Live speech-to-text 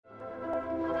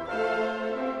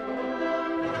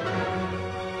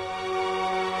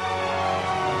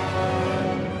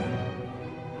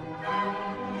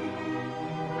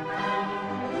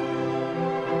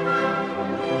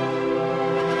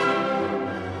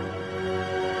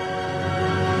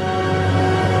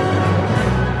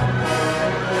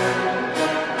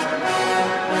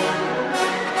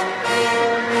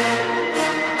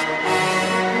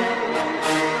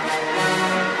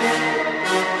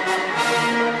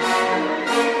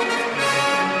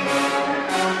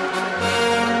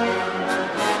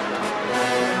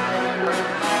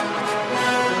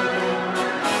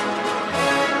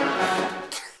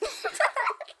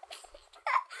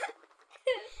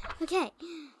Okay.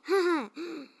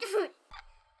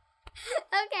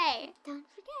 Okay. Don't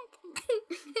forget.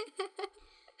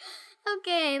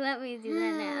 Okay, let me do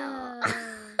that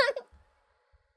now.